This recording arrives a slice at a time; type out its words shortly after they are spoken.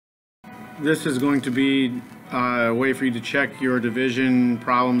this is going to be a way for you to check your division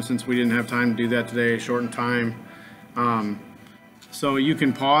problem, since we didn't have time to do that today, shortened time. So you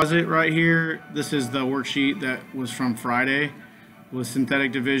can pause it right here. This is the worksheet that was from Friday with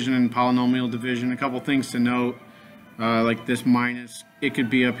synthetic division and polynomial division. A couple things to note, like this minus, it could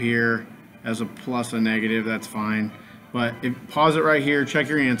be up here as a plus, a negative, that's fine. But pause it right here, check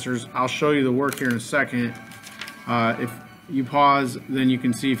your answers. I'll show you the work here in a second. If you pause, then you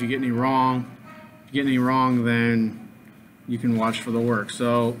can see if you get any wrong. If you get any wrong, then you can watch for the work.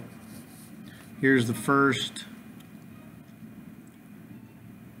 So here's the first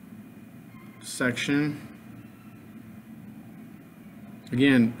section.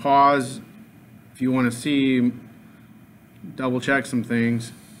 Again, pause if you want to see, double check some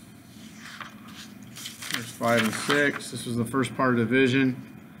things. There's 5 and 6. This was the first part of division.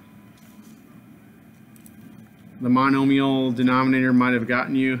 The monomial denominator might have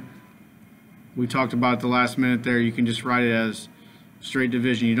gotten you. We talked about the last minute there. You can just write it as straight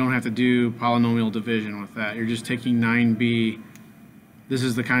division. You don't have to do polynomial division with that. You're just taking 9b. This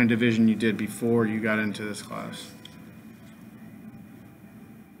is the kind of division you did before you got into this class.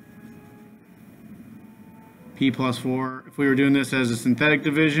 P plus 4. If we were doing this as a synthetic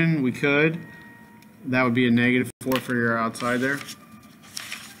division, we could. That would be a -4 for your outside there.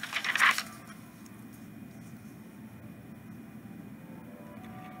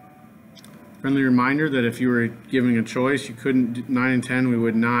 Friendly reminder that if you were giving a choice, you couldn't, 9 and 10, we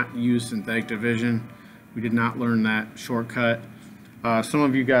would not use synthetic division. We did not learn that shortcut. Some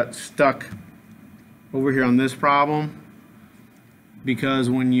of you got stuck over here on this problem because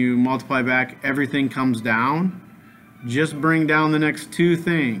when you multiply back, everything comes down. Just bring down the next two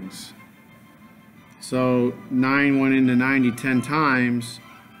things. So 9 went into 90 10 times,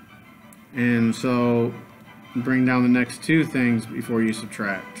 and so bring down the next two things before you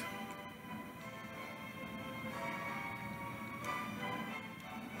subtract.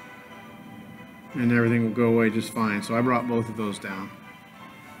 And everything will go away just fine. So I brought both of those down.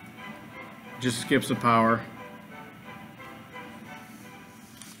 Just skips a power.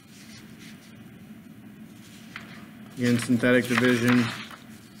 Again, synthetic division.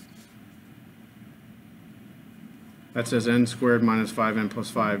 That says n squared minus 5n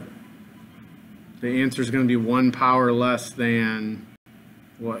plus 5. The answer is going to be 1 power less than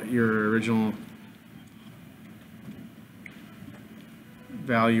what your original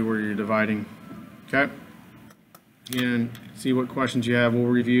value where you're dividing. Okay? Again, see what questions you have. We'll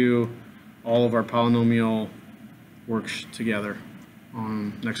review all of our polynomial works together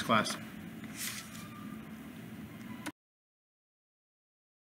on next class.